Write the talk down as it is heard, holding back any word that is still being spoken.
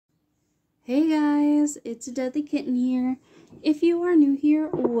Hey guys, it's Deadly Kitten here. If you are new here,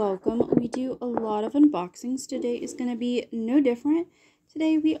 welcome. We do a lot of unboxings. Today is going to be no different.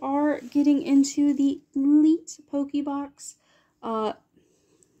 Today we are getting into the Elite pokebox,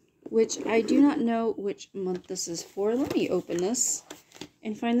 which I do not know which month this is for. Let me open this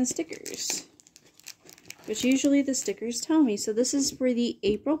and find the stickers, which usually the stickers tell me. So this is for the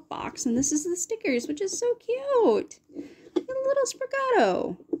April box, and this is the stickers, which is so cute. A little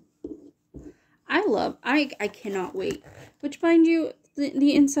Sprigato. I cannot wait. Which, mind you,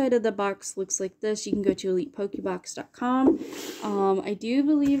 the inside of the box looks like this. You can go to elitepokebox.com. I do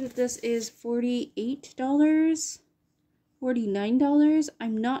believe that this is $48, $49.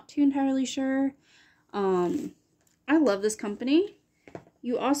 I'm not too entirely sure. I love this company.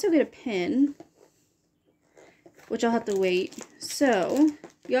 You also get a pin, which I'll have to wait. So,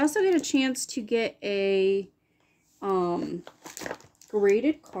 you also get a chance to get a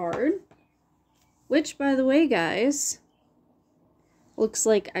graded card. Which, by the way, guys, looks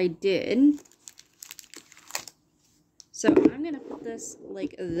like I did. So I'm going to put this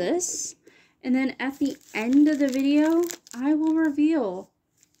like this. And then at the end of the video, I will reveal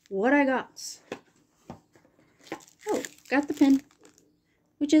what I got. Oh, got the pin.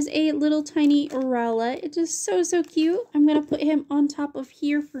 Which is a little tiny Rowlet. It's just so cute. I'm going to put him on top of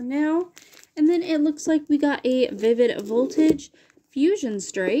here for now. And then it looks like we got a Vivid Voltage, Fusion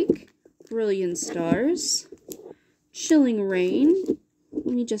Strike, Brilliant Stars, Chilling Rain. Let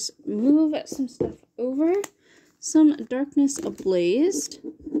me just move some stuff over. Some Darkness Ablazed.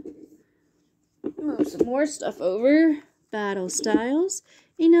 Move some more stuff over. Battle Styles.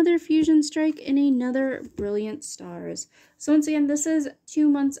 Another Fusion Strike and another Brilliant Stars. So once again, this is 2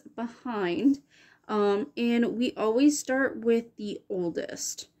 months behind. And we always start with the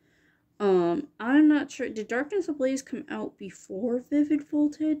oldest. I'm not sure. Did Darkness Ablaze come out before Vivid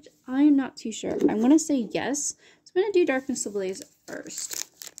Voltage? I'm not too sure. I'm going to say yes. So I'm going to do Darkness Ablaze first.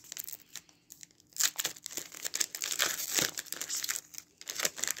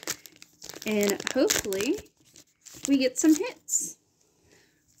 And hopefully we get some hits.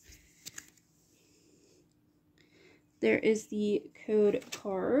 There is the code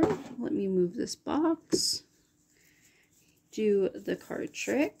card. Let me move this box. Do the card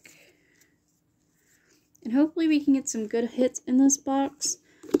trick. And hopefully we can get some good hits in this box.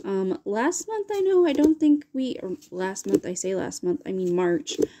 Last month, I mean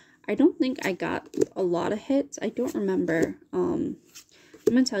March. I don't think I got a lot of hits. I don't remember. I'm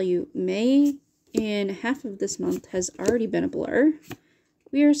going to tell you, May and half of this month has already been a blur.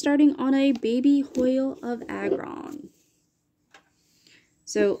 We are starting on a Baby Hoyle of Aggron.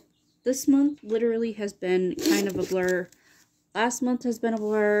 So this month literally has been kind of a blur. Last month has been a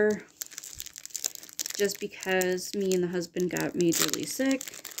blur. Just because me and the husband got majorly sick.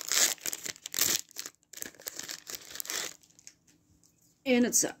 And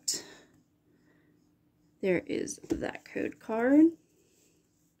it sucked. There is that code card.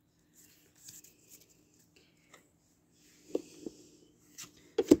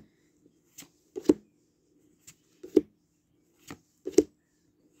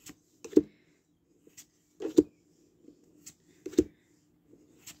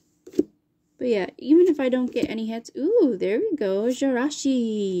 But yeah, even if I don't get any hits, ooh, there we go,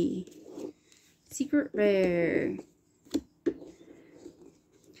 Jirachi. Secret Rare. I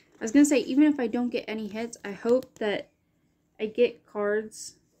was going to say, even if I don't get any hits, I hope that I get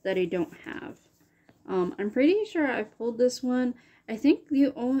cards that I don't have. I'm pretty sure I pulled this one. I think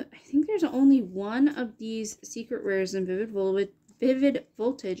there's only one of these Secret Rares in Vivid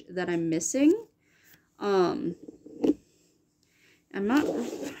Voltage that I'm missing. I'm not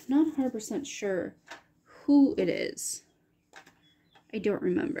 100% sure who it is. I don't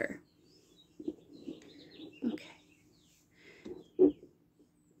remember. Okay.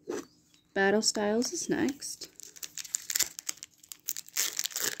 Battle Styles is next.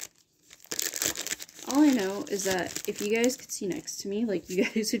 All I know is that if you guys could see next to me, like, you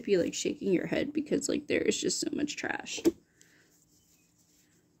guys would be, like, shaking your head because, like, there is just so much trash.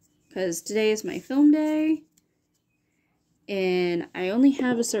 Because today is my film day. And I only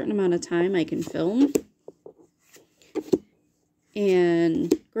have a certain amount of time I can film.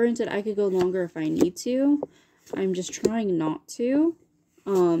 And granted, I could go longer if I need to. I'm just trying not to.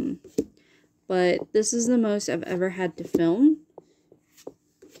 But this is the most I've ever had to film.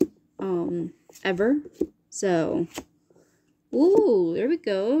 Ever. So, ooh, there we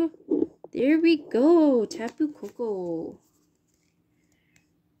go. There we go. Tapu Koko.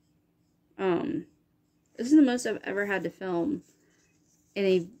 This is the most I've ever had to film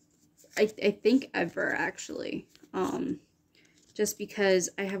in I think ever, actually. just because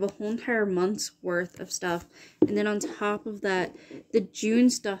I have a whole entire month's worth of stuff. And then on top of that, the June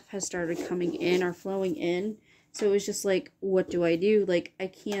stuff has started coming in or flowing in. So it was just like, what do I do? Like, I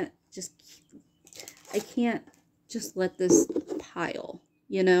can't just let this pile,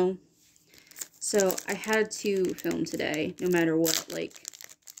 you know? So I had to film today, no matter what. Like,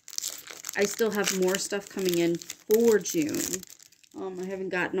 I still have more stuff coming in for June. I haven't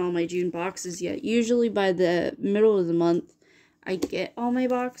gotten all my June boxes yet. Usually by the middle of the month, I get all my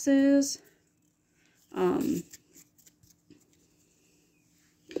boxes.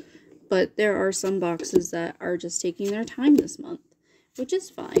 But there are some boxes that are just taking their time this month, which is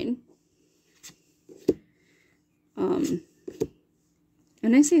fine.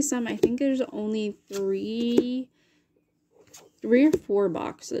 And I say some, I think there's only three or four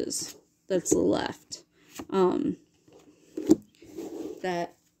boxes that's left,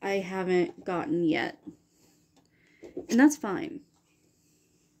 that I haven't gotten yet. And that's fine.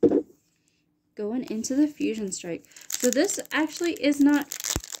 Going into the Fusion Strike. So this actually is not,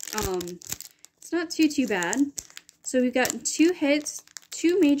 it's not too bad. So we've got 2 hits,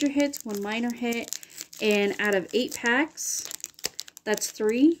 2 major hits, 1 minor hit, and out of 8 packs, that's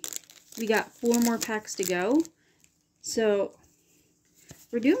 3. We got 4 more packs to go. So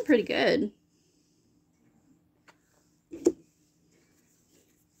we're doing pretty good.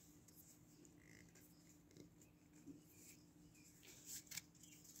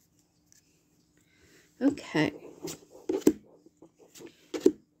 Okay.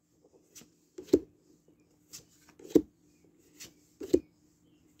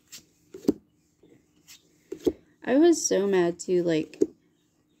 I was so mad too, like,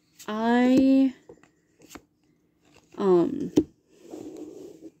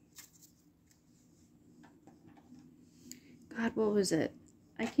 God, what was it?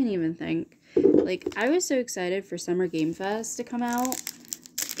 I can't even think. Like, I was so excited for Summer Game Fest to come out,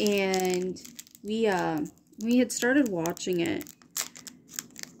 and we had started watching it.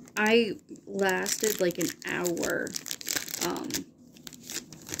 I lasted like an hour.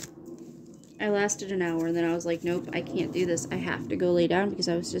 I lasted an hour, and then I was like, nope, I can't do this. I have to go lay down because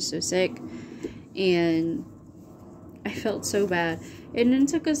I was just so sick. And I felt so bad. And it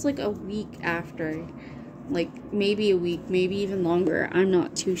took us like a week after. Like, maybe a week, maybe even longer. I'm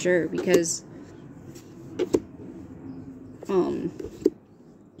not too sure because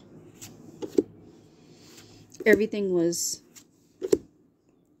everything's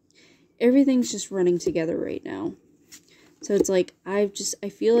just running together right now. So it's like, I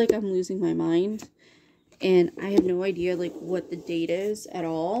feel like I'm losing my mind, and I have no idea, like, what the date is at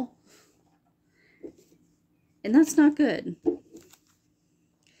all. And that's not good.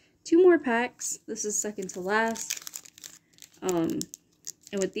 2 more packs. This is second to last. And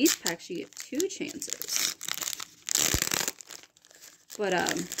with these packs, you get 2 chances. But,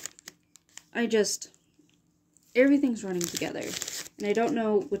 everything's running together. And I don't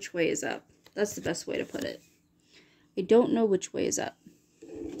know which way is up. That's the best way to put it. I don't know which way is up.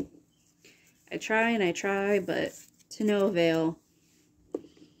 I try and I try, but to no avail.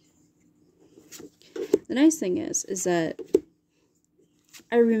 The nice thing is that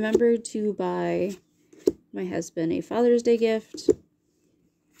I remembered to buy my husband a Father's Day gift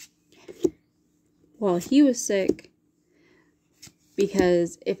while he was sick,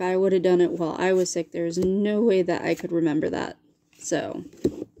 because if I would have done it while I was sick, there's no way that I could remember that. So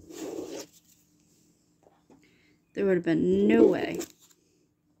there would have been no way.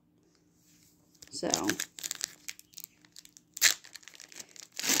 So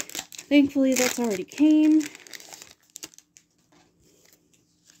thankfully that's already came.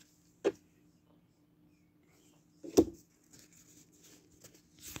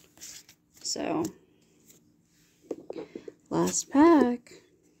 So last pack.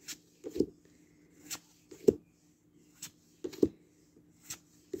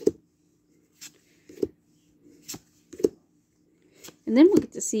 And then we'll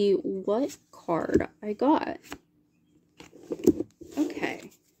get to see what card I got.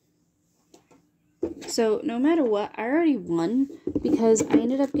 Okay. So, no matter what, I already won because I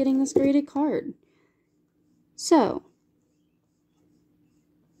ended up getting this graded card. So,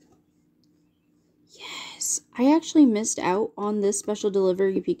 yes, I actually missed out on this special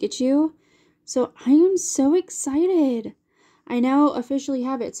delivery Pikachu. So, I am so excited. I now officially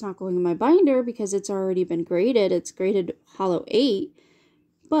have it. It's not going in my binder because it's already been graded. It's graded Hollow 8.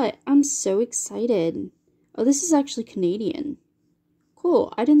 But I'm so excited. Oh, this is actually Canadian.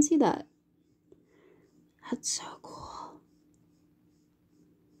 Cool. I didn't see that. That's so cool.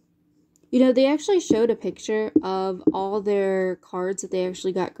 You know, they actually showed a picture of all their cards that they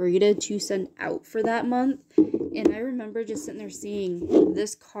actually got graded to send out for that month. And I remember just sitting there seeing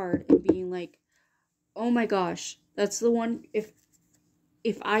this card and being like, oh my gosh, that's the one. If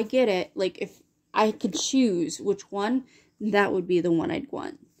I get it, like if I could choose which one, that would be the one I'd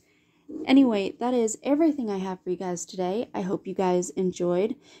want. Anyway, that is everything I have for you guys today. I hope you guys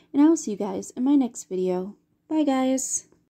enjoyed, and I will see you guys in my next video. Bye, guys.